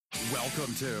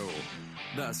Welcome to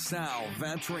the Sal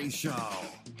Vetri Show.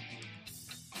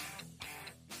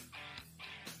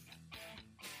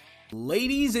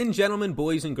 Ladies and gentlemen,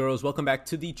 boys and girls, welcome back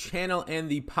to the channel and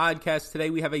the podcast. Today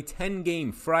we have a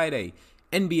 10-game Friday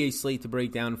NBA slate to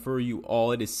break down for you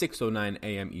all. It is 6:09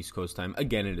 a.m. East Coast time.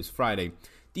 Again, it is Friday,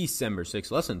 December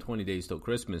 6th. Less than 20 days till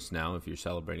Christmas now. If you're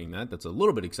celebrating that, that's a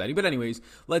little bit exciting. But anyways,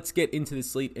 let's get into the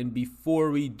slate. And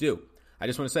before we do, I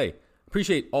just want to say,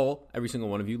 appreciate every single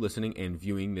one of you listening and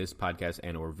viewing this podcast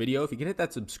and or video. If you can hit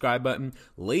that subscribe button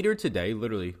later today,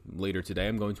 literally later today,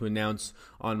 I'm going to announce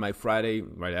on my Friday,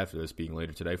 right after this being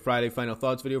later today, Friday Final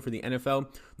Thoughts video for the NFL,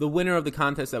 the winner of the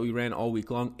contest that we ran all week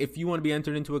long. If you want to be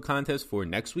entered into a contest for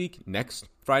next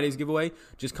Friday's giveaway,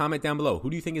 just comment down below. Who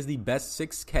do you think is the best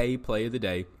 6K play of the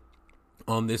day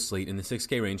on this slate in the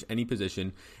 6K range, any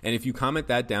position? And if you comment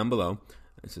that down below,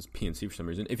 it says PNC for some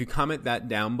reason. If you comment that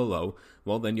down below,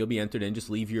 well, then you'll be entered in.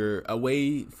 Just leave a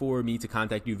way for me to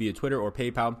contact you via Twitter or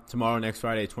PayPal. Tomorrow, next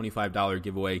Friday, a $25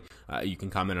 giveaway. You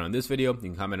can comment on this video. You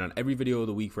can comment on every video of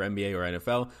the week for NBA or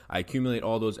NFL. I accumulate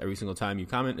all those every single time you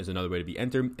comment. Is another way to be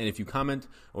entered. And if you comment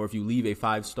or if you leave a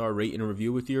 5-star rate and a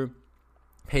review with your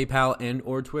PayPal and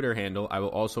or Twitter handle, I will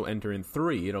also enter in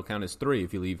 3. It'll count as 3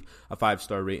 if you leave a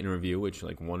 5-star rate and a review, which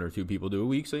like 1 or 2 people do a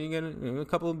week. So you get a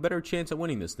couple better chance at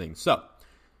winning this thing. So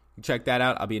check that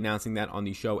out. I'll be announcing that on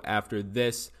the show after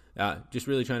this. Just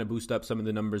really trying to boost up some of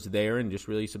the numbers there and just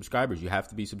really subscribers. You have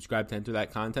to be subscribed to enter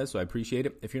that contest, so I appreciate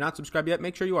it. If you're not subscribed yet,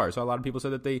 make sure you are. So a lot of people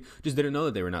said that they just didn't know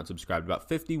that they were not subscribed. About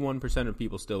 51% of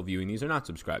people still viewing these are not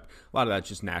subscribed. A lot of that's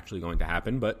just naturally going to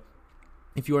happen, but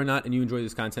if you are not and you enjoy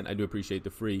this content, I do appreciate the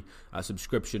free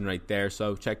subscription right there.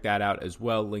 So check that out as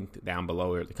well. Linked down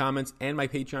below in the comments. And my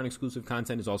Patreon exclusive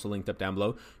content is also linked up down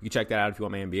below. You can check that out if you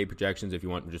want my NBA projections, if you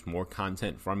want just more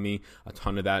content from me. A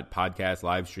ton of that, podcasts,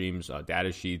 live streams,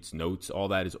 data sheets, notes, all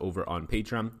that is over on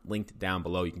Patreon. Linked down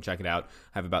below. You can check it out.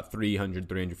 I have about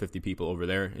 350 people over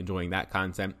there enjoying that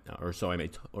content, or so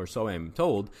I'm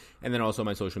told. And then also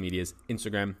my social medias,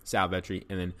 Instagram, Sal Vetri,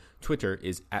 and then Twitter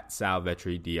is at Sal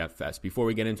Vetri DFS. Before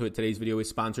we get into it, today's video is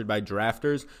sponsored by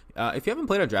Drafters. If you haven't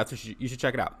played on Drafters, you should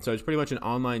check it out. So it's pretty much an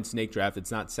online snake draft. It's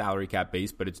not salary cap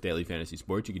based, but it's daily fantasy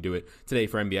sports. You can do it today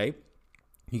for NBA.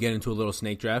 You get into a little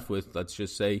snake draft with, let's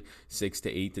just say, 6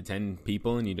 to 8 to 10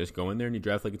 people, and you just go in there and you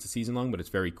draft like it's a season long, but it's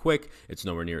very quick. It's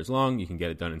nowhere near as long. You can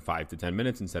get it done in 5 to 10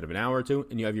 minutes instead of an hour or two,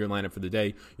 and you have your lineup for the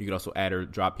day. You can also add or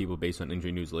drop people based on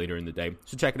injury news later in the day.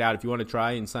 So check it out. If you want to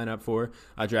try and sign up for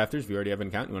Drafters, if you already have an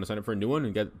account, you want to sign up for a new one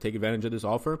and take advantage of this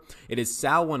offer, it is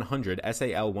SAL100,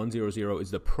 SAL100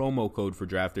 is the promo code for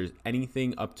Drafters.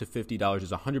 Anything up to $50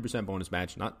 is a 100% bonus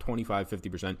match, not 25,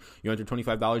 50%. You enter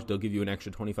 $25, they'll give you an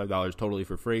extra $25 totally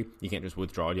for free. You can't just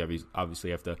withdraw it. You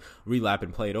obviously have to relap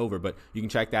and play it over, but you can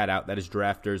check that out. That is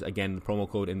Drafters. Again, the promo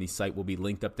code and the site will be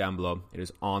linked up down below. It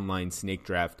is online snake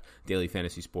draft, daily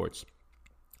fantasy sports.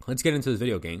 Let's get into this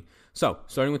video game. So,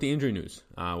 starting with the injury news,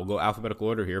 we'll go alphabetical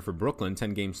order here. For Brooklyn,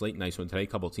 10-game slate, nice one today. A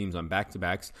couple teams on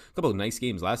back-to-backs. A couple of nice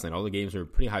games last night. All the games are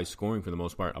pretty high scoring for the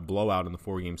most part. A blowout in the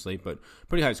 4-game slate, but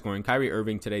pretty high scoring. Kyrie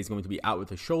Irving today is going to be out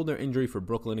with a shoulder injury for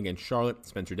Brooklyn against Charlotte.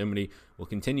 Spencer Dinwiddie will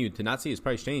continue to not see his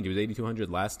price change. He was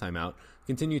 $8,200 last time out.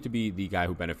 Continue to be the guy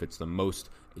who benefits the most.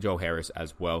 Joe Harris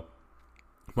as well.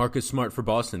 Marcus Smart for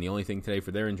Boston. The only thing today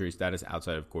for their injury status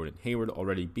outside of Gordon Hayward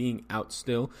already being out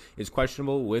still is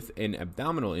questionable with an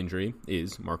abdominal injury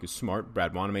is Marcus Smart.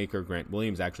 Brad Wanamaker, Grant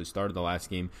Williams actually started the last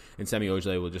game, and Semi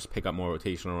Ojeleye will just pick up more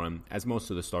rotational run as most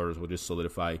of the starters will just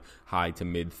solidify high to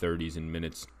mid 30s in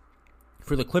minutes.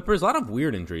 For the Clippers, a lot of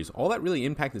weird injuries. All that really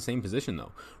impact the same position,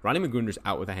 though. Ronnie McGruder's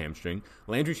out with a hamstring.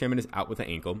 Landry Shamet is out with an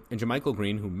ankle. And JaMychal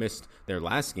Green, who missed their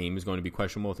last game, is going to be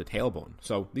questionable with a tailbone.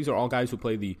 So these are all guys who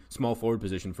play the small forward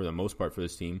position for the most part for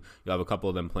this team. You'll have a couple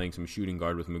of them playing some shooting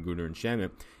guard with McGruder and Shamet.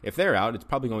 If they're out, it's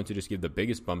probably going to just give the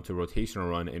biggest bump to rotational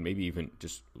run and maybe even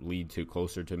just lead to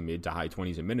closer to mid to high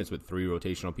 20s in minutes with 3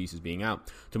 rotational pieces being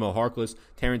out. Jamal Harkless,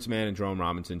 Terrence Mann, and Jerome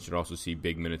Robinson should also see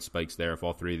big minute spikes there if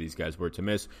all 3 of these guys were to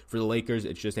miss. For the Lakers,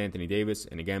 it's just Anthony Davis,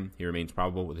 and again, he remains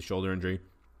probable with a shoulder injury.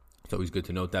 It's always good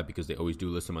to note that because they always do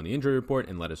list him on the injury report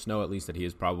and let us know at least that he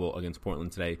is probable against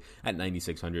Portland today at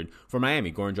 9,600. For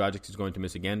Miami, Goran Dragic is going to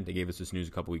miss again. They gave us this news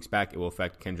a couple weeks back. It will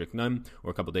affect Kendrick Nunn,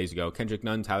 or a couple days ago. Kendrick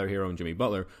Nunn, Tyler Hero, and Jimmy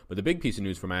Butler. But the big piece of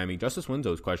news for Miami, Justice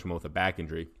Winslow is questionable with a back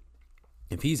injury.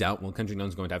 If he's out, well, Kendrick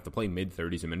Nunn's going to have to play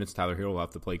mid-30s in minutes. Tyler Hero will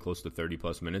have to play close to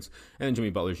 30-plus minutes. And then Jimmy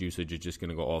Butler's usage is just going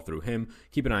to go all through him.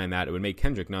 Keep an eye on that. It would make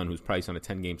Kendrick Nunn, whose price on a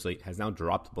 10-game slate has now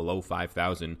dropped below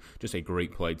 $5,000. Just a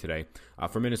great play today.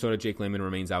 For Minnesota, Jake Layman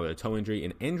remains out with a toe injury.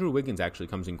 And Andrew Wiggins actually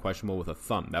comes in questionable with a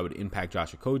thumb. That would impact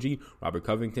Josh Okogie, Robert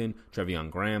Covington,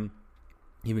 Treveon Graham.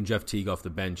 Even Jeff Teague off the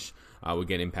bench would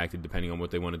get impacted depending on what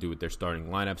they want to do with their starting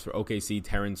lineups. For OKC,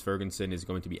 Terrence Ferguson is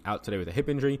going to be out today with a hip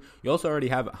injury. You also already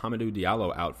have Hamidou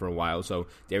Diallo out for a while, so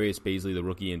Darius Baisley, the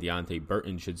rookie, and Deontay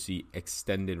Burton should see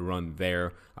extended run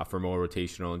there for more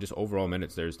rotational and just overall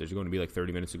minutes. There's going to be like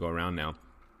 30 minutes to go around now.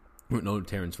 No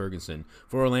Terrence Ferguson.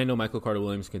 For Orlando, Michael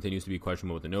Carter-Williams continues to be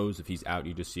questionable with the nose. If he's out,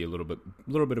 you just see a little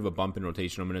bit of a bump in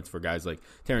rotational minutes for guys like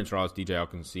Terrence Ross, DJ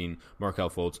Alkinstein, Markelle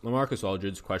Fultz. LaMarcus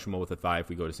Aldridge, questionable with a thigh if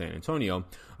we go to San Antonio.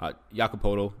 Jakob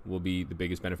Poeltl will be the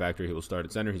biggest benefactor. He will start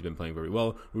at center. He's been playing very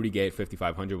well. Rudy Gay at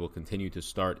 5,500 will continue to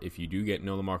start if you do get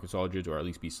no LaMarcus Aldridge, or at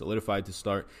least be solidified to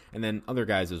start. And then other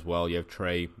guys as well. You have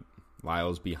Trey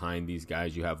Lyles behind these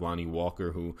guys. You have Lonnie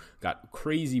Walker, who got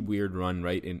crazy weird run,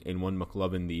 right, in one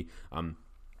McLovin, the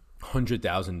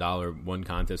 $100,000 one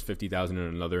contest, $50,000 in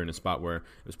another, in a spot where it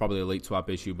was probably a late swap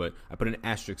issue, but I put an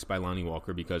asterisk by Lonnie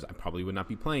Walker because I probably would not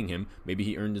be playing him. Maybe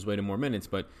he earned his way to more minutes,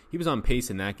 but he was on pace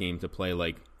in that game to play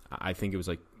I think it was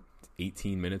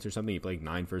 18 minutes or something. He played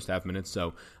 9 first half minutes.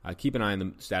 So keep an eye on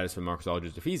the status for Marcus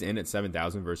Aldridge. If he's in at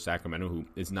 7,000 versus Sacramento, who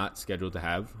is not scheduled to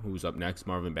have, who's up next,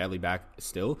 Marvin Bagley back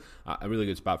still, a really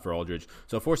good spot for Aldridge.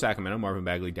 So for Sacramento, Marvin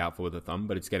Bagley doubtful with a thumb,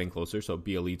 but it's getting closer. So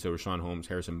Bjelica, Rashawn Holmes,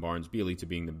 Harrison Barnes, Bjelica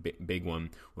being the big one,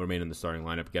 will remain in the starting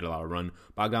lineup, get a lot of run.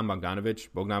 Bogdan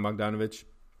Bogdanovic,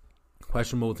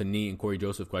 questionable with the knee, and Corey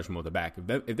Joseph questionable with the back.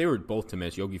 If they were both to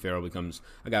miss, Yogi Ferrell becomes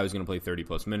a guy who's going to play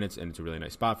 30-plus minutes, and it's a really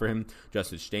nice spot for him.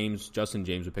 Justin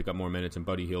James would pick up more minutes, and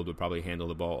Buddy Hield would probably handle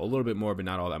the ball a little bit more, but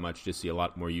not all that much. Just see a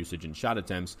lot more usage in shot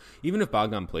attempts. Even if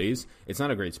Bogdan plays, it's not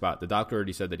a great spot. The doctor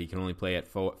already said that he can only play at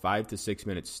 5 to 6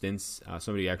 minute stints.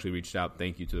 Somebody actually reached out.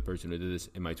 Thank you to the person who did this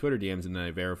in my Twitter DMs, and then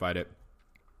I verified it.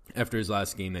 After his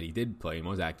last game that he did play and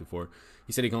was active for,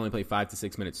 he said he can only play 5 to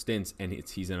 6 minute stints, and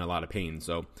he's in a lot of pain.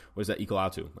 So what does that equal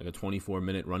out to? Like a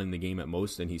 24-minute run in the game at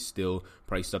most, and he's still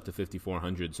priced up to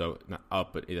 5,400. So not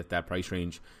up, but at that price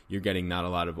range, you're getting not a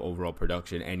lot of overall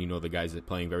production, and the guys that are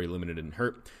playing very limited and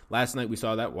hurt. Last night we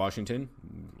saw that Washington,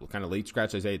 kind of late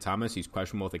scratch Isaiah Thomas. He's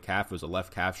questionable with a calf. It was a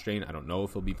left calf strain. I don't know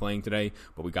if he'll be playing today,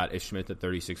 but we got Ish Smith at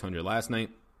 3,600 last night.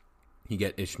 You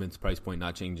get Ish Smith's price point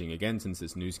not changing again since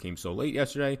this news came so late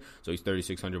yesterday. So he's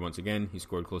 3,600 once again. He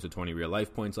scored close to 20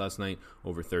 real-life points last night,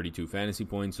 over 32 fantasy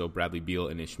points. So Bradley Beal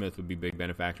and Ish Smith would be big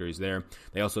benefactors there.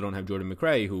 They also don't have Jordan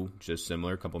McRae, who, just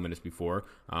similar, a couple minutes before,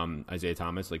 Isaiah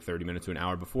Thomas, like 30 minutes to an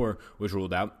hour before, was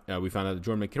ruled out. We found out that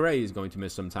Jordan McRae is going to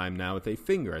miss some time now with a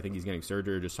finger. I think he's getting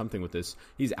surgery or just something with this.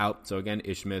 He's out. So again,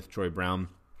 Ish Smith, Troy Brown,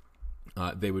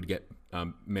 they would get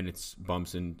minutes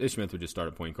bumps, and Ish Smith would just start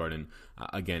at point guard. And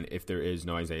again, if there is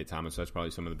no Isaiah Thomas, that's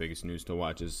probably some of the biggest news to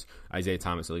watch is Isaiah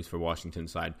Thomas, at least for Washington's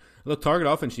side. Look, target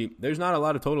offense sheet, there's not a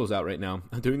lot of totals out right now.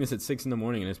 I'm doing this at 6 in the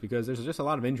morning, and it's because there's just a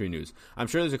lot of injury news. I'm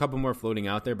sure there's a couple more floating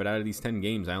out there, but out of these 10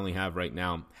 games, I only have right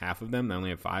now half of them. I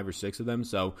only have 5 or 6 of them,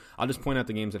 so I'll just point out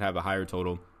the games that have a higher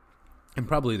total. And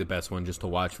probably the best one just to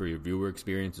watch for your viewer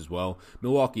experience as well.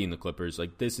 Milwaukee and the Clippers,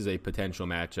 this is a potential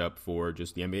matchup for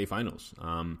just the NBA Finals.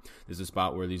 This is a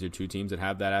spot where these are two teams that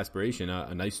have that aspiration.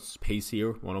 A nice pace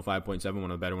here, 105.7, one of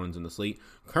the better ones in the slate.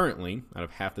 Currently, out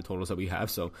of half the totals that we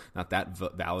have, so not that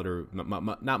valid or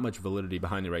not much validity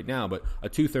behind it right now, but a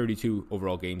 232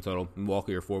 overall game total.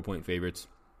 Milwaukee are 4-point favorites.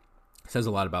 Says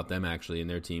a lot about them, actually, in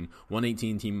their team.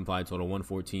 118 team implied total,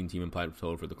 114 team implied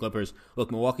total for the Clippers. Look,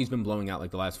 Milwaukee's been blowing out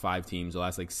the last 5 teams, the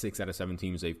last 6 out of 7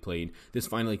 teams they've played. This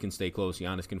finally can stay close.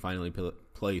 Giannis can finally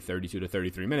play 32 to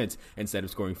 33 minutes instead of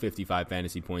scoring 55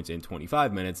 fantasy points in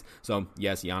 25 minutes. So,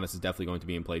 yes, Giannis is definitely going to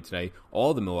be in play today.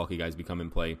 All the Milwaukee guys become in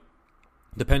play,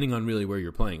 depending on really where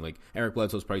you're playing. Eric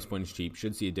Bledsoe's price point is cheap.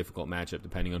 Should see a difficult matchup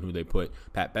depending on who they put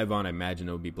Pat Bev on. I imagine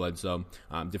it would be Bledsoe.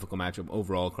 Difficult matchup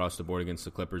overall across the board against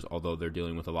the Clippers, although they're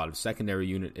dealing with a lot of secondary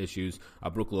unit issues.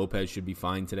 Brook Lopez should be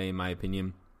fine today, in my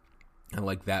opinion. I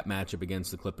like that matchup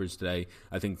against the Clippers today.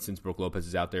 I think since Brook Lopez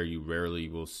is out there, you rarely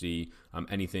will see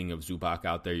anything of Zubac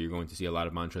out there. You're going to see a lot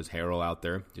of Montrezl Harrell out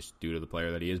there, just due to the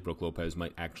player that he is. Brook Lopez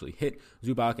might actually hit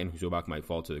Zubac, and Zubac might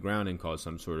fall to the ground and cause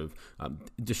some sort of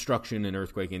destruction and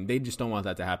earthquake, and they just don't want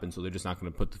that to happen, so they're just not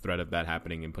going to put the threat of that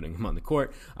happening and putting him on the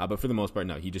court. But for the most part,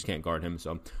 no, he just can't guard him.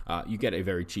 So you get a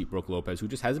very cheap Brook Lopez, who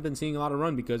just hasn't been seeing a lot of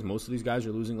run because most of these guys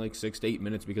are losing 6 to 8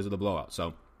 minutes because of the blowout.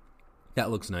 So that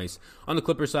looks nice. On the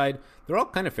Clippers side, they're all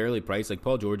kind of fairly priced.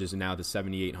 Paul George is now to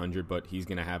 7,800, but he's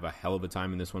going to have a hell of a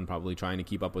time in this one, probably trying to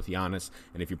keep up with Giannis.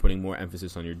 And if you're putting more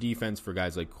emphasis on your defense for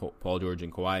guys like Paul George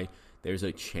and Kawhi, there's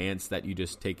a chance that you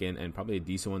just take in, and probably a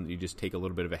decent one, that you just take a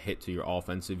little bit of a hit to your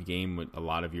offensive game with a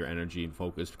lot of your energy and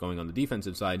focus going on the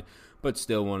defensive side, but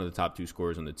still one of the top 2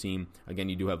 scorers on the team. Again,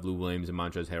 you do have Lou Williams and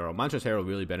Montrezl Harrell. Montrezl Harrell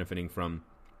really benefiting from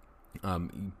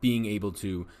being able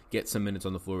to get some minutes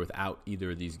on the floor without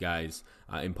either of these guys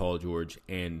in Paul George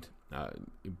and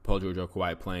Paul George or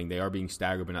Kawhi playing. They are being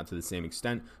staggered, but not to the same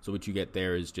extent. So what you get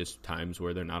there is just times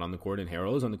where they're not on the court, and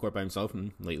Harrell is on the court by himself,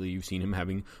 and lately you've seen him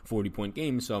having 40-point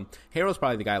games. So Harrell's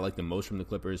probably the guy I like the most from the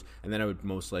Clippers, and then I would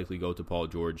most likely go to Paul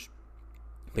George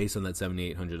based on that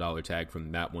 $7,800 tag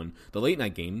from that one. The late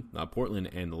night game, Portland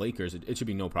and the Lakers, it should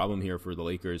be no problem here for the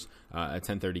Lakers. A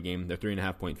 10:30 game, they're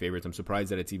 3.5-point favorites. I'm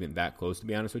surprised that it's even that close, to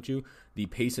be honest with you. The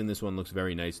pace in this one looks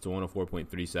very nice. It's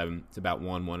 104.37. It's about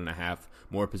 1.5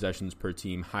 more possessions per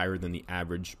team, higher than the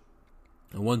average.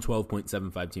 A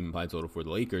 112.75 team implied total for the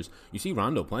Lakers. You see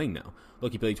Rondo playing now.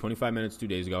 Look, he played 25 minutes 2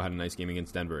 days ago, had a nice game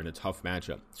against Denver in a tough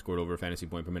matchup, scored over a fantasy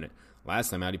point per minute. Last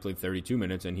time out, he played 32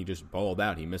 minutes, and he just balled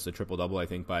out. He missed a triple-double, I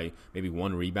think, by maybe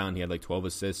 1 rebound. He had like 12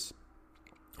 assists,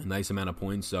 a nice amount of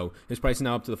points. So his price is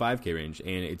now up to the 5K range,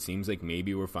 and it seems like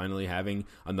maybe we're finally having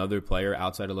another player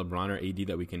outside of LeBron or AD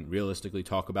that we can realistically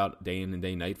talk about day in and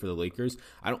day night for the Lakers.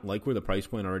 I don't like where the price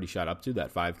point already shot up to,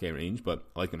 that 5K range, but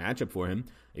I like the matchup for him.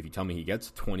 If you tell me he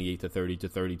gets 28 to 30 to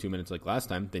 32 minutes like last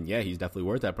time, then yeah, he's definitely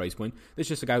worth that price point. This is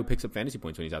just a guy who picks up fantasy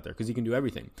points when he's out there because he can do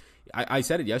everything. I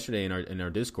said it yesterday in our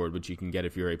Discord, which you can get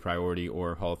if you're a Priority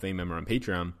or Hall of Fame member on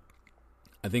Patreon.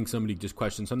 I think somebody just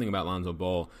questioned something about Lonzo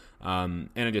Ball, and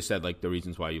I just said like the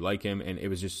reasons why you like him, and it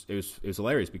was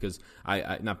hilarious because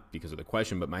I not because of the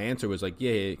question, but my answer was like,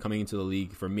 yeah, coming into the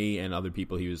league for me and other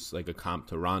people, he was like a comp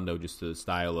to Rondo, just to the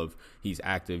style of he's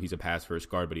active, he's a pass first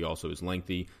guard, but he also is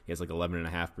lengthy. He has like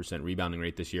 11.5% rebounding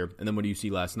rate this year. And then what do you see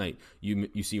last night?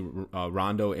 You see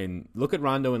Rondo, and look at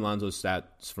Rondo and Lonzo's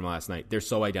stats from last night. They're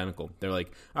so identical. They're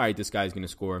like, all right, this guy's going to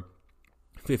score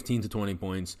 15 to 20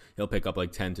 points, he'll pick up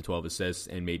like 10 to 12 assists,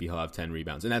 and maybe he'll have 10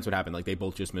 rebounds. And that's what happened. Like, they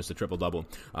both just missed a triple-double.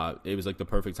 It was like the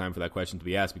perfect time for that question to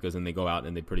be asked, because then they go out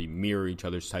and they pretty mirror each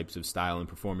other's types of style and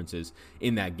performances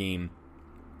in that game.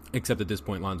 Except at this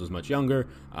point, Lonzo's much younger,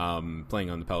 playing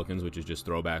on the Pelicans, which is just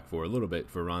throwback for a little bit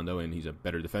for Rondo, and he's a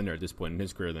better defender at this point in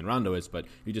his career than Rondo is. But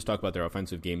if you just talk about their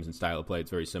offensive games and style of play,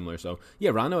 it's very similar. So,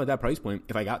 yeah, Rondo at that price point,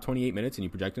 if I got 28 minutes and you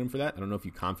projected him for that, I don't know if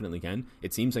you confidently can.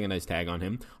 It seems like a nice tag on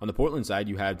him. On the Portland side,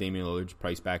 you have Damian Lillard's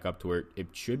price back up to where it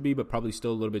should be, but probably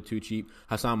still a little bit too cheap.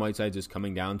 Hassan Whiteside's is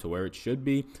coming down to where it should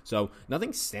be. So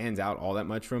nothing stands out all that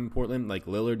much from Portland. Like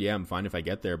Lillard, yeah, I'm fine if I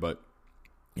get there, but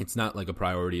it's not like a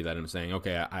priority that I'm saying,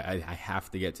 okay, I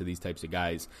have to get to these types of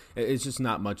guys. It's just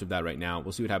not much of that right now.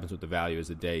 We'll see what happens with the value as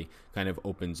the day kind of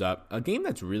opens up. A game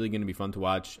that's really going to be fun to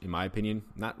watch, in my opinion,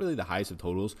 not really the highest of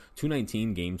totals,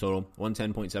 219 game total,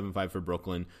 110.75 for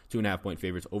Brooklyn, 2.5-point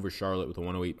favorites over Charlotte with a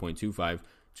 108.25.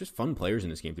 Just fun players in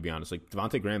this game, to be honest. Like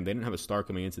Devontae Graham, they didn't have a star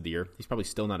coming into the year. He's probably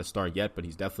still not a star yet, but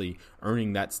he's definitely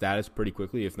earning that status pretty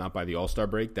quickly, if not by the All-Star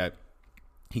break, that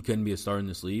he couldn't be a star in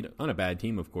this league. On a bad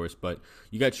team, of course, but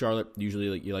you got Charlotte.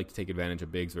 Usually you like to take advantage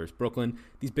of bigs versus Brooklyn.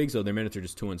 These bigs, though, their minutes are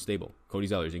just too unstable. Cody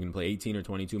Zellers, you can play 18 or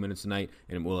 22 minutes tonight,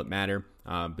 and will it matter?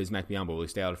 Bismack Biyombo, will he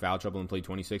stay out of foul trouble and play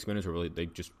 26 minutes, or will they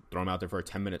just throw him out there for a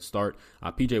 10-minute start?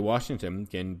 PJ Washington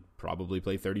can probably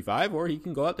play 35, or he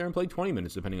can go out there and play 20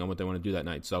 minutes, depending on what they want to do that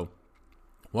night. So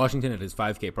Washington at his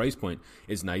 5K price point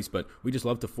is nice, but we just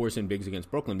love to force in bigs against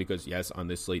Brooklyn because, yes, on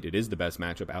this slate, it is the best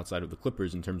matchup outside of the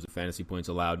Clippers in terms of fantasy points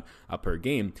allowed per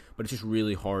game, but it's just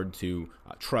really hard to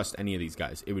trust any of these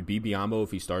guys. It would be Biyombo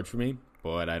if he starts for me,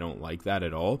 but I don't like that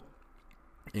at all.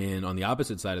 And on the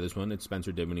opposite side of this one, it's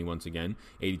Spencer Dinwiddie once again,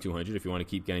 8,200. If you want to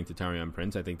keep getting to Taurean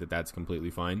Prince, I think that's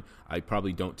completely fine. I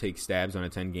probably don't take stabs on a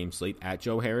 10-game slate at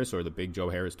Joe Harris or the big Joe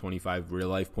Harris 25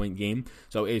 real-life point game.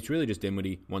 So it's really just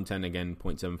Dinwiddie, 110 again,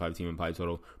 0.75 team implied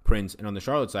total, Prince. And on the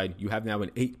Charlotte side, you have now an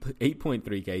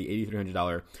 8.3K,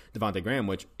 $8,300 Devontae Graham,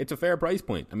 which it's a fair price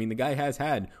point. I mean, the guy has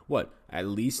had, at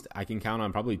least I can count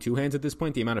on probably two hands at this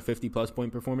point, the amount of 50-plus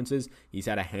point performances. He's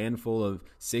had a handful of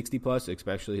 60-plus,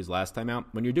 especially his last time out.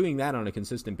 When you're doing that on a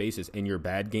consistent basis and your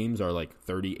bad games are like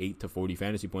 38 to 40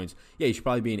 fantasy points, yeah, you should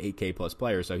probably be an 8K-plus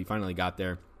player. So he finally got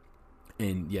there.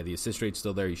 And, yeah, the assist rate's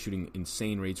still there. He's shooting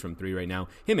insane rates from three right now.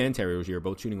 Him and Terry Rozier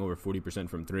both shooting over 40%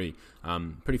 from three.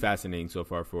 Pretty fascinating so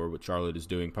far for what Charlotte is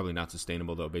doing. Probably not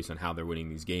sustainable, though, based on how they're winning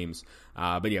these games.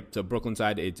 But, yeah, so Brooklyn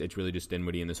side, it's really just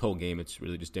Dinwiddie. In this whole game, it's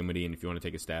really just Dinwiddie. And if you want to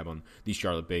take a stab on these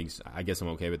Charlotte bigs, I guess I'm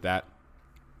okay with that.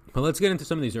 But let's get into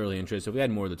some of these early interests. If we had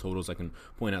more of the totals, I can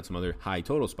point out some other high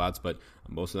total spots, but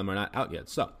most of them are not out yet.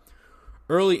 So,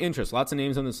 early interest, lots of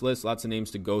names on this list, lots of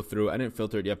names to go through. I didn't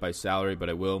filter it yet by salary, but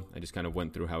I will. I just kind of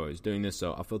went through how I was doing this,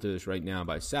 so I'll filter this right now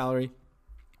by salary.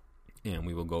 And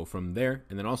we will go from there.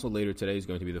 And then also later today is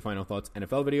going to be the Final Thoughts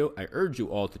NFL video. I urge you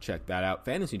all to check that out.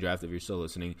 Fantasy Draft, if you're still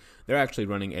listening, they're actually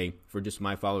running for just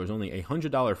my followers only,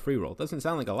 $100 free roll. Doesn't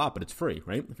sound like a lot, but it's free,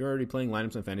 right? If you're already playing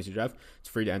lineups on Fantasy Draft, it's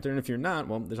free to enter. And if you're not,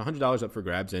 well, there's $100 up for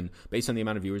grabs. And based on the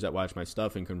amount of viewers that watch my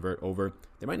stuff and convert over,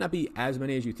 there might not be as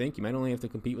many as you think. You might only have to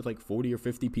compete with like 40 or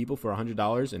 50 people for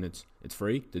 $100, and it's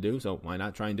free to do. So why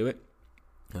not try and do it?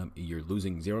 You're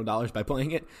losing $0 by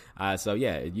playing it. So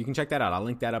yeah, you can check that out. I'll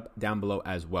link that up down below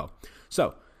as well.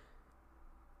 So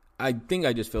I think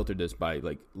I just filtered this by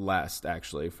like last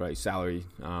actually for salary.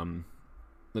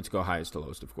 Let's go highest to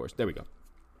lowest, of course. There we go.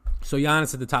 So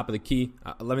Giannis at the top of the key,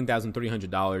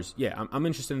 $11,300. Yeah, I'm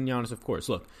interested in Giannis, of course.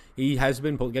 Look, he has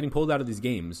been getting pulled out of these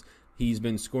games. He's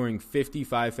been scoring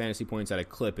 55 fantasy points at a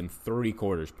clip in 3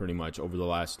 quarters pretty much over the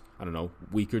last,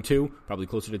 week or two, probably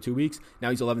closer to 2 weeks. Now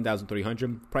he's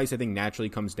 $11,300. Price, I think, naturally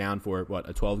comes down for, a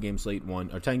 12-game slate one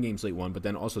or 10-game slate one, but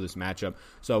then also this matchup.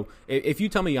 So if you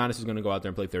tell me Giannis is going to go out there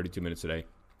and play 32 minutes today,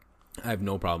 I have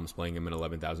no problems playing him at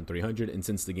 $11,300, and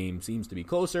since the game seems to be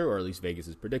closer, or at least Vegas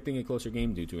is predicting a closer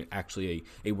game due to actually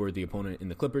a worthy opponent in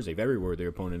the Clippers, a very worthy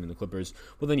opponent in the Clippers,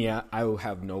 well then yeah, I will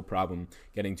have no problem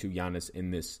getting to Giannis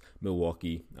in this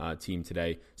Milwaukee team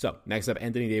today. So next up,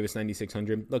 Anthony Davis,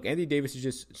 $9,600. Look, Anthony Davis is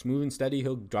just smooth and steady.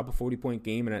 He'll drop a 40-point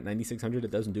game, and at $9,600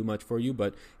 it doesn't do much for you,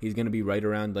 but he's going to be right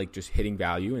around like just hitting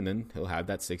value, and then he'll have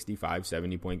that 65,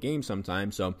 70-point game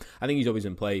sometimes. So I think he's always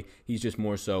in play. He's just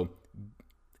more so.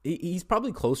 He's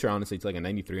probably closer, honestly, to like a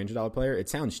 $9,300 player. It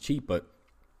sounds cheap, but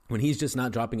when he's just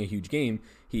not dropping a huge game,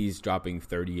 he's dropping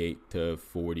 38 to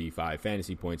 45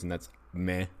 fantasy points, and that's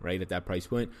meh, right, at that price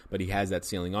point. But he has that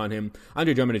ceiling on him.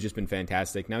 Andre Drummond has just been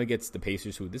fantastic. Now he gets the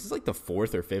Pacers, who this is like the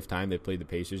 4th or 5th time they've played the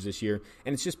Pacers this year,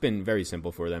 and it's just been very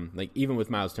simple for them. Like, even with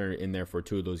Miles Turner in there for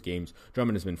 2 of those games,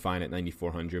 Drummond has been fine at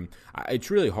 $9,400. It's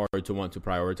really hard to want to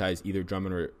prioritize either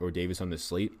Drummond or Davis on this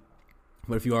slate.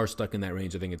 But if you are stuck in that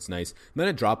range, I think it's nice. I'm going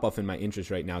to drop off in my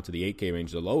interest right now to the 8K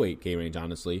range, the low 8K range,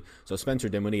 honestly. So Spencer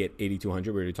Dinwiddie at $8,200.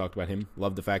 We already talked about him.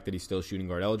 Love the fact that he's still shooting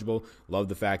guard eligible. Love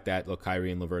the fact that, look,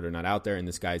 Kyrie and LeVert are not out there, and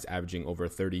this guy's averaging over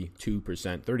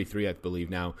 32%, 33, I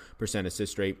believe now, percent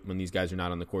assist rate when these guys are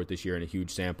not on the court this year in a huge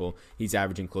sample. He's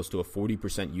averaging close to a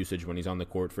 40% usage when he's on the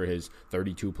court for his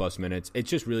 32-plus minutes. It's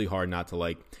just really hard not to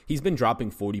like. He's been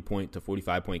dropping 40-point to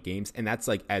 45-point games, and that's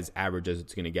like as average as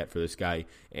it's going to get for this guy.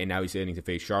 And now he's getting to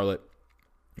face Charlotte,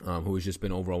 who has just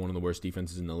been overall one of the worst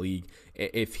defenses in the league.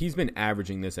 If he's been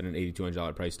averaging this at an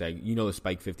 $8,200 price tag, the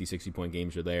spike 50, 60-point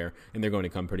games are there, and they're going to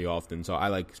come pretty often. So I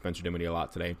like Spencer Dinwiddie a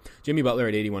lot today. Jimmy Butler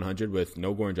at $8,100 with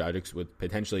no Goran Dragic, with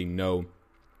potentially no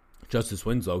Justice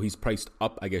Winslow. He's priced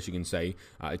up, I guess you can say.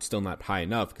 It's still not high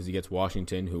enough because he gets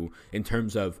Washington, who in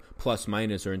terms of plus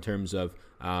minus or in terms of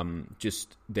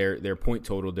just their point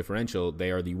total differential, they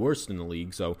are the worst in the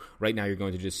league. So right now you're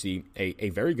going to just see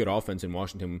a very good offense in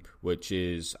Washington, which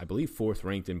is, I believe, 4th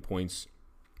ranked in points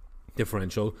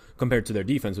differential compared to their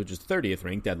defense, which is 30th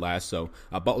ranked, dead last. So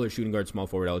Butler, shooting guard, small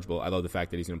forward eligible. I love the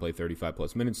fact that he's going to play 35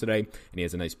 plus minutes today, and he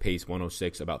has a nice pace,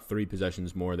 106, about 3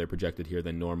 possessions more they're projected here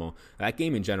than normal. That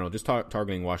game in general, just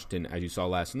targeting Washington, as you saw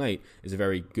last night, is a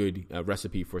very good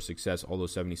recipe for success. All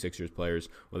those 76ers players,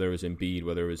 whether it was Embiid,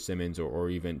 whether it was Simmons, or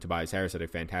even Tobias Harris, had a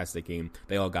fantastic game.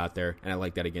 They all got there, and I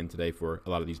like that again today for a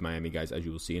lot of these Miami guys, as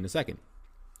you will see in a second.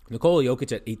 Nikola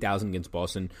Jokic at $8,000 against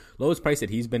Boston. Lowest price that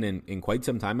he's been in quite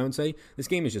some time, I would say. This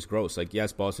game is just gross. Like,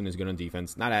 yes, Boston is good on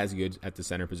defense. Not as good at the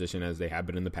center position as they have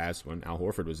been in the past when Al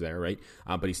Horford was there, right?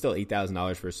 But he's still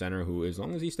 $8,000 for a center who, as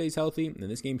long as he stays healthy,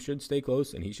 and this game should stay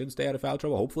close, and he should stay out of foul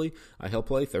trouble, hopefully. He'll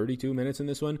play 32 minutes in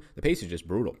this one. The pace is just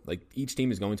brutal. Like, each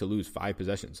team is going to lose 5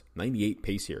 possessions. 98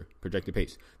 pace here, projected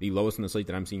pace. The lowest in the slate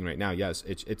that I'm seeing right now. Yes,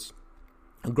 it's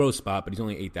a gross spot, but he's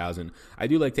only $8,000. I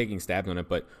do like taking stabs on it,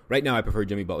 but right now I prefer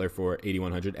Jimmy Butler for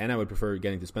 $8,100, and I would prefer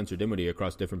getting to Spencer Dinwiddie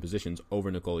across different positions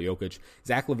over Nikola Jokic.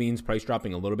 Zach LaVine's price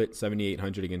dropping a little bit,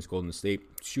 $7,800 against Golden State,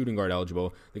 shooting guard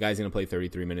eligible. The guy's going to play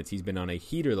 33 minutes. He's been on a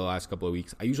heater the last couple of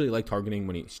weeks. I usually like targeting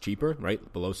when he's cheaper,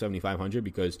 right, below $7,500,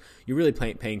 because you're really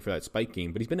paying for that spike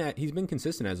game. But he's been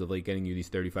consistent as of late, getting you these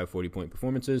 35, 40-point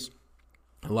performances.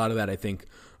 A lot of that, I think,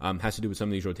 has to do with some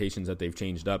of these rotations that they've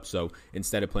changed up. So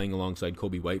instead of playing alongside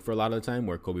Kobe White for a lot of the time,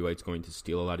 where Kobe White's going to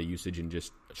steal a lot of usage and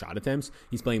just shot attempts,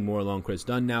 he's playing more along Chris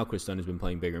Dunn now. Chris Dunn has been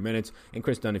playing bigger minutes. And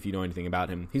Chris Dunn, if you know anything about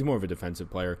him, he's more of a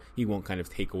defensive player. He won't kind of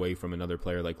take away from another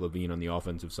player like LaVine on the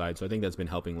offensive side. So I think that's been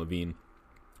helping LaVine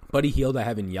Buddy Hield I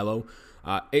have in yellow.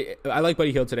 I like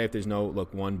Buddy Hield today if there's no,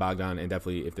 Bogdan, and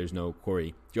definitely if there's no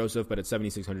Corey Joseph, but at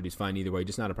 7,600 he's fine either way,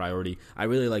 just not a priority. I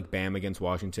really like Bam against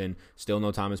Washington. Still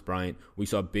no Thomas Bryant. We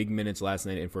saw big minutes last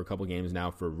night and for a couple games now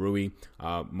for Rui.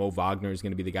 Mo Wagner is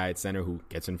going to be the guy at center who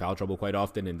gets in foul trouble quite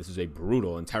often, and this is a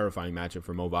brutal and terrifying matchup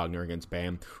for Mo Wagner against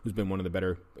Bam, who's been one of the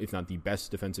better, if not the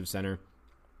best defensive center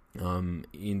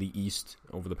in the East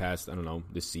over the past,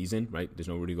 this season, right? There's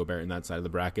no Rudy Gobert in that side of the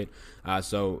bracket.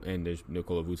 And there's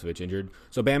Nikola Vucevic injured.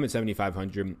 So Bam at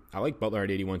 7,500. I like Butler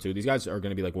at 81 too. These guys are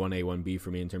going to be like 1A, 1B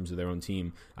for me in terms of their own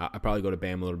team. I probably go to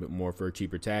Bam a little bit more for a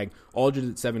cheaper tag. Aldridge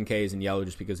at 7K is in yellow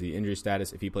just because of the injury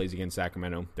status. If he plays against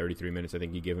Sacramento, 33 minutes, I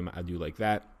think you give him. I do like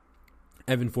that.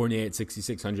 Evan Fournier at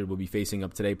 6,600 will be facing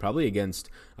up today, probably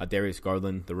against Darius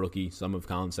Garland, the rookie, some of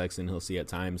Colin Sexton he'll see at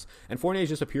times. And Fournier is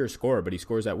just a pure scorer, but he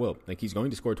scores at will. Like, he's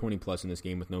going to score 20-plus in this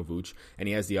game with no Vooch, and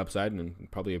he has the upside, and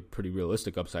probably a pretty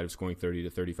realistic upside of scoring 30 to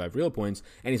 35 real points,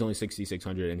 and he's only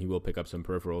 6,600, and he will pick up some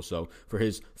peripherals. So for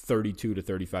his 32 to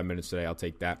 35 minutes today, I'll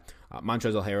take that.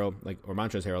 Montrezl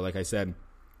Harrell, like I said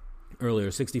earlier,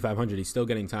 6,500. He's still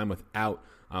getting time without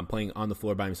playing on the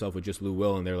floor by himself with just Lou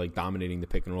Will, and they're like dominating the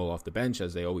pick and roll off the bench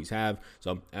as they always have.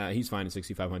 So he's fine at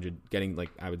 6,500, getting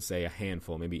I would say a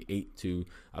handful, maybe 8 to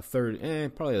a third,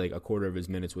 probably like a quarter of his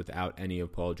minutes without any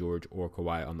of Paul George or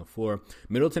Kawhi on the floor.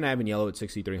 Middleton I have in yellow at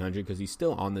 6,300 because he's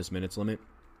still on this minutes limit.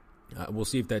 We'll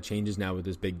see if that changes now with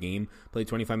this big game. Played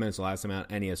 25 minutes the last time out,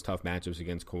 and he has tough matchups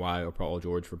against Kawhi or Paul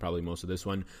George for probably most of this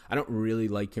one. I don't really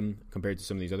like him compared to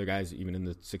some of these other guys, even in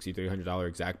the $6,300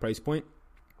 exact price point.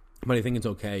 But I think it's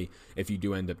okay if you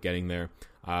do end up getting there.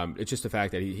 It's just the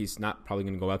fact that he's not probably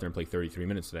going to go out there and play 33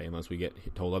 minutes today unless we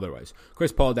get told otherwise.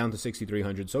 Chris Paul down to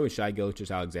 6,300. So is Shai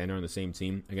Gilgeous-Alexander on the same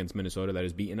team against Minnesota that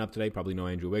is beaten up today. Probably no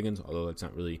Andrew Wiggins, although that's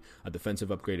not really a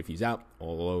defensive upgrade if he's out,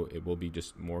 although it will be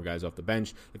just more guys off the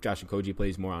bench. If Josh Okogie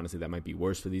plays more, honestly, that might be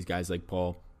worse for these guys like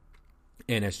Paul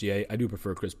and SGA. I do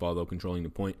prefer Chris Paul, though, controlling the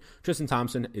point. Tristan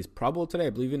Thompson is probable today, I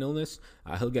believe, in illness.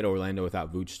 He'll get Orlando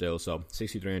without Vooch still, so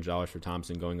 $6,300 for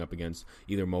Thompson going up against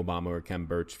either Mo Bamba or Khem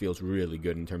Birch feels really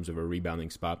good in terms of a rebounding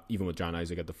spot. Even with John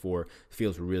Isaac at the 4,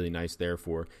 feels really nice there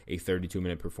for a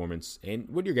 32-minute performance. And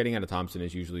what you're getting out of Thompson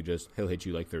is usually just he'll hit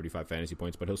you like 35 fantasy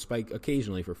points, but he'll spike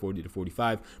occasionally for 40 to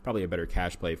 45. Probably a better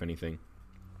cash play, if anything.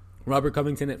 Robert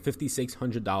Covington at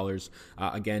 $5,600.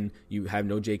 Again, you have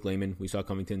no Jake Layman. We saw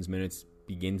Covington's minutes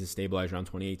begin to stabilize around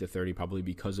 28 to 30, probably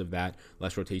because of that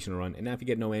less rotational run. And now if you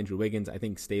get no Andrew Wiggins, I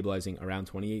think stabilizing around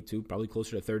 28 to probably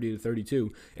closer to 30 to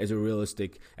 32 is a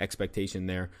realistic expectation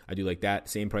there. I do like that.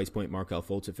 Same price point, Markelle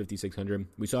Fultz at 5,600.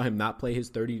 We saw him not play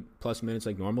his 30-plus minutes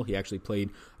like normal. He actually played,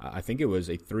 I think it was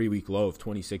a 3-week low of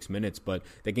 26 minutes, but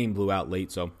that game blew out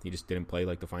late, so he just didn't play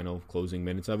like the final closing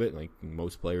minutes of it, like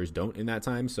most players don't in that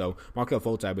time. So Markelle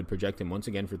Fultz, I would project him once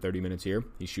again for 30 minutes here.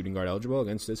 He's shooting guard eligible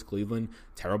against this Cleveland.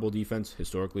 Terrible defense,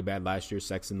 historically bad last year.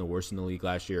 Sexton, the worst in the league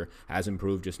last year, has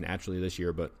improved just naturally this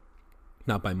year, but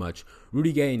not by much.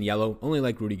 Rudy Gay in yellow. Only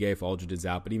like Rudy Gay if Aldridge is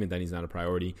out, but even then he's not a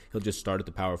priority. He'll just start at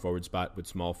the power forward spot with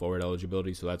small forward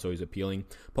eligibility, so that's always appealing.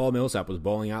 Paul Millsap was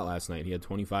balling out last night. He had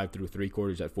 25 through 3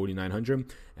 quarters at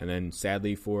 4,900, and then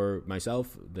sadly for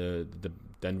myself, the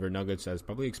Denver Nuggets, as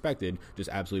probably expected, just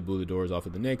absolutely blew the doors off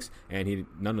of the Knicks, and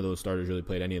none of those starters really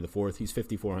played any of the fourth. He's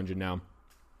 5,400 now.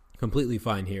 Completely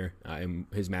fine here in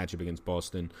his matchup against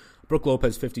Boston. Brook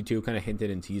Lopez, 52, kind of hinted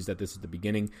and teased at this at the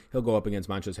beginning. He'll go up against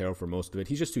Montrezl Harrell for most of it.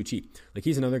 He's just too cheap. Like,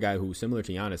 he's another guy who, similar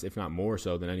to Giannis, if not more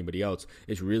so than anybody else,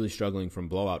 is really struggling from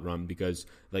blowout run because,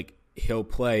 like, he'll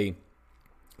play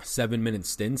 7-minute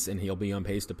stints and he'll be on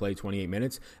pace to play 28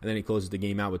 minutes, and then he closes the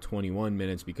game out with 21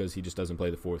 minutes because he just doesn't play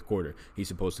the fourth quarter. He's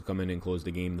supposed to come in and close the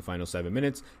game the final 7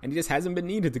 minutes, and he just hasn't been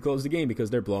needed to close the game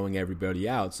because they're blowing everybody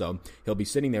out. So he'll be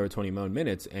sitting there with 21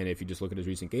 minutes, and if you just look at his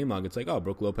recent game log, it's like, oh,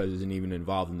 Brook Lopez isn't even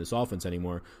involved in this offense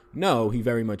anymore. No, he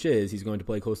very much is. He's going to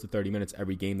play close to 30 minutes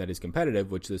every game that is competitive,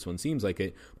 which this one seems like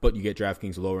it, but you get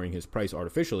DraftKings lowering his price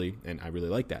artificially, and I really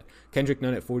like that. Kendrick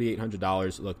Nunn at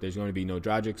 $4,800. Look, there's going to be no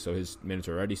Dragic, so his minutes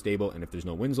are already stable, and if there's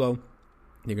no Winslow,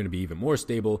 they're going to be even more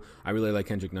stable. I really like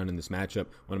Kendrick Nunn in this matchup.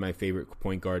 One of my favorite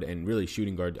point guard and really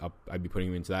shooting guard. I'd be putting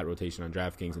him into that rotation on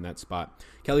DraftKings in that spot.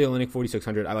 Kelly Olynyk,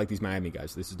 4,600. I like these Miami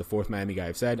guys. This is the fourth Miami guy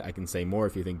I've said. I can say more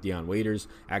if you think Deion Waiters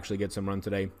actually gets some run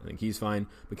today. I think he's fine.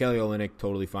 But Kelly Olynyk,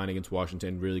 totally fine against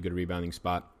Washington. Really good rebounding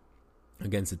spot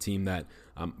against a team that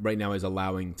right now is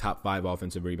allowing top 5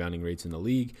 offensive rebounding rates in the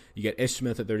league. You get Ish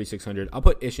Smith at 3,600. I'll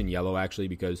put Ish in yellow, actually,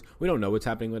 because we don't know what's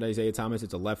happening with Isaiah Thomas.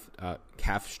 It's a left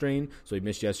calf strain, so he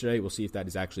missed yesterday. We'll see if that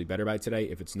is actually better by today.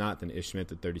 If it's not, then Ish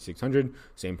Smith at 3,600.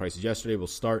 Same price as yesterday. We'll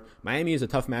start. Miami is a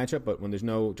tough matchup, but when there's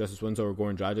no Justice Winslow or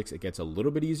Goran Dragic, it gets a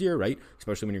little bit easier, right?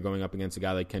 Especially when you're going up against a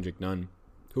guy like Kendrick Nunn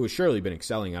who has surely been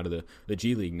excelling out of the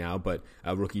G League now, but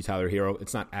rookie Tyler Hero,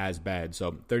 it's not as bad.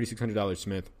 So $3,600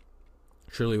 Smith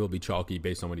surely will be chalky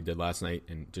based on what he did last night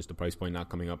and just the price point not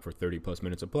coming up for 30-plus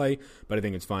minutes of play, but I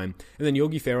think it's fine. And then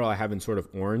Yogi Ferrell I have in sort of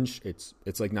orange. It's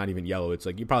like not even yellow. It's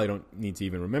like you probably don't need to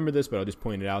even remember this, but I'll just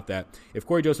point it out that if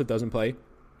Corey Joseph doesn't play,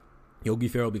 Yogi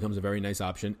Ferrell becomes a very nice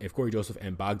option. If Corey Joseph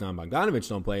and Bogdan Bogdanovic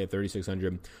don't play at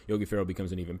 3,600, Yogi Ferrell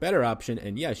becomes an even better option.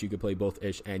 And yes, you could play both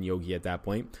Ish and Yogi at that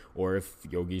point. Or if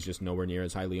Yogi's just nowhere near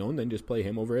as highly owned, then just play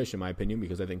him over Ish, in my opinion,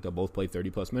 because I think they'll both play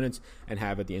 30-plus minutes and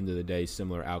have, at the end of the day,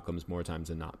 similar outcomes more times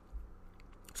than not.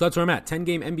 So that's where I'm at.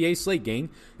 10-game NBA slate, gang.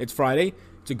 It's Friday.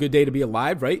 It's a good day to be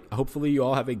alive, right? Hopefully you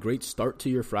all have a great start to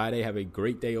your Friday. Have a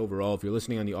great day overall. If you're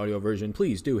listening on the audio version,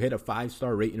 please do hit a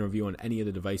 5-star rate and review on any of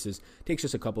the devices. It takes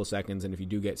just a couple of seconds, and if you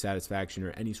do get satisfaction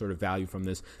or any sort of value from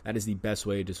this, that is the best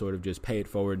way to sort of just pay it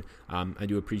forward. I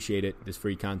do appreciate it. This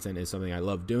free content is something I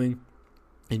love doing.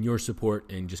 And your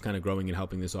support and just kind of growing and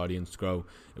helping this audience grow,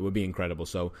 it would be incredible.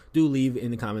 So do leave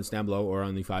in the comments down below or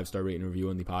on the 5-star rate and review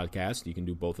on the podcast. You can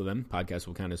do both of them. Podcast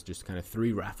will count as just kind of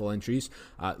 3 raffle entries.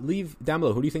 Leave down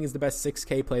below, who do you think is the best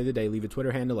 6K play of the day? Leave a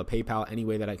Twitter handle, a PayPal, any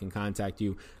way that I can contact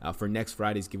you for next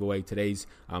Friday's giveaway. Today's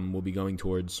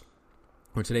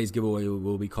today's giveaway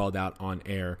will be called out on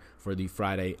air for the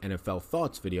Friday NFL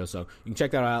Thoughts video. So you can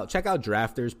check that out. Check out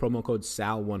Drafters, promo code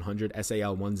SAL100,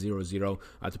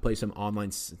 SAL100, to play some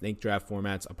online snake draft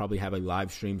formats. I'll probably have a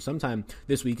live stream sometime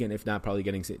this weekend, if not probably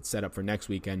getting it set up for next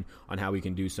weekend on how we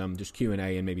can do some just Q&A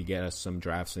and maybe get us some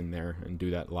drafts in there and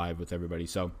do that live with everybody.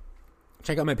 So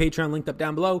check out my Patreon, linked up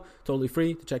down below. Totally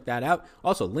free to check that out.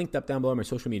 Also, linked up down below my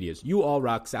social medias. You all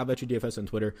rock. Sal Vetri DFS on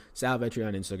Twitter, Sal Vetri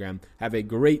on Instagram. Have a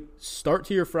great start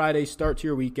to your Friday, start to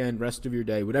your weekend, rest of your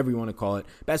day, whatever you want to call it.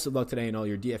 Best of luck today in all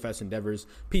your DFS endeavors.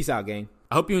 Peace out, gang.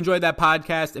 I hope you enjoyed that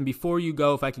podcast. And before you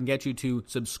go, if I can get you to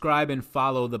subscribe and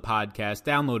follow the podcast,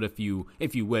 download if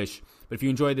you wish. But if you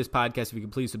enjoyed this podcast, if you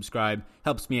can please subscribe,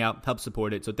 helps me out, helps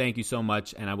support it. So thank you so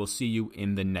much, and I will see you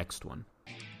in the next one.